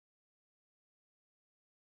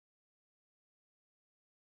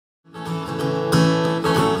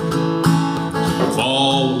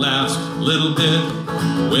little bit,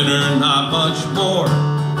 winter not much more.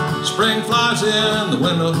 Spring flies in the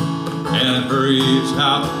window and hurries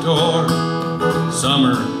out the door.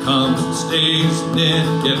 Summer comes and stays, and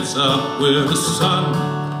it gets up with the sun.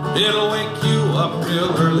 It'll wake you up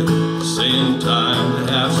real early, saying time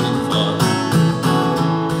to have some fun.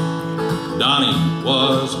 Donnie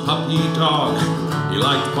was a puppy dog, he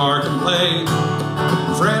liked to bark and play.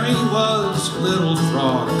 Franny was a little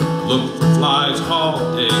frog, looked for flies all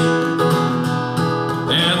day.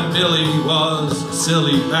 And Billy was a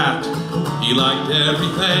silly bat, he liked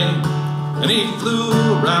everything. And he flew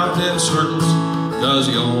around in circles, 'cause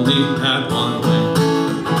he only had one wing.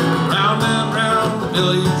 Round and round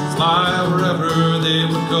Billy would fly wherever they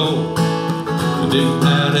would go. And if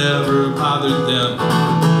that ever bothered them,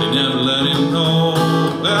 they never let him know.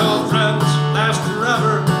 Well, friends last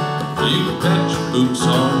forever, you can bet your boots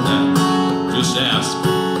on that. Just ask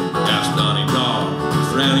Donnie Dog,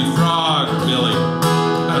 Franny Frog, or Billy.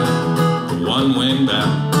 The one-winged bat,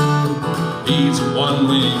 he's a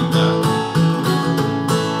one-winged bat.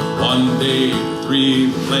 One day the three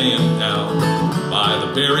were playing down by the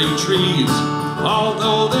berry trees.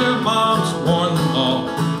 Although their moms warned them all,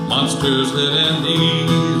 monsters live in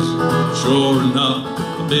these. Sure enough,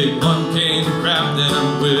 a big one came and grabbed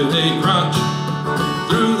them with a crunch,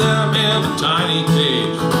 threw them in a tiny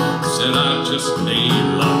cage, said, "I just made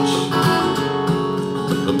lunch."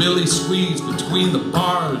 But Billy squeezed between the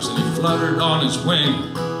bars and he fluttered on his wing.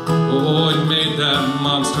 Oh, it made that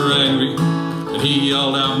monster angry, and he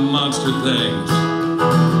yelled out monster things.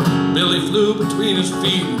 Billy flew between his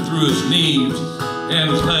feet and through his knees and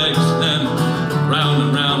his legs, then round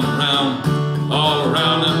and round and round, all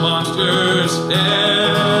around that monster's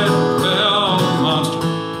head. Well, the monster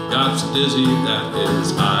got so dizzy that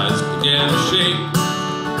his eyes began to shake.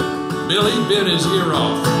 Billy bit his ear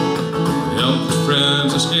off, helped his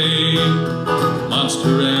friends escape.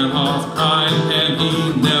 Monster ran off crying and he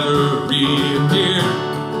never reappeared.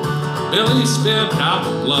 Billy spit out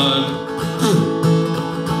the blood,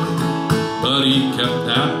 but he kept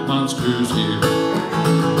that monster's ear.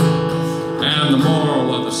 And the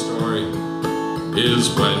moral of the story is,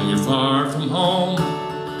 when you're far from home,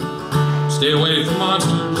 stay away from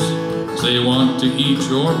monsters, 'cause they want to eat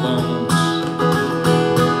your bones.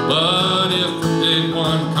 But if the big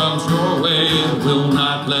one comes your way and will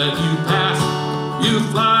not let you pass, you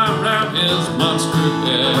fly around his monster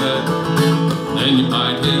head, then you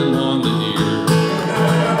bite him on the ear.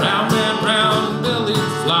 Round and round Billy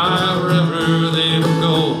would fly wherever they would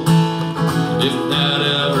go. And if that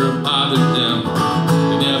ever bothered them,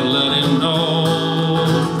 they never let him know.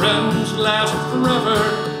 Friends last forever,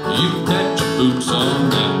 you can bet your boots on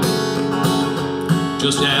that.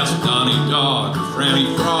 Just ask Donnie Dog, or Franny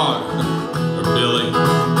Frog, or Billy.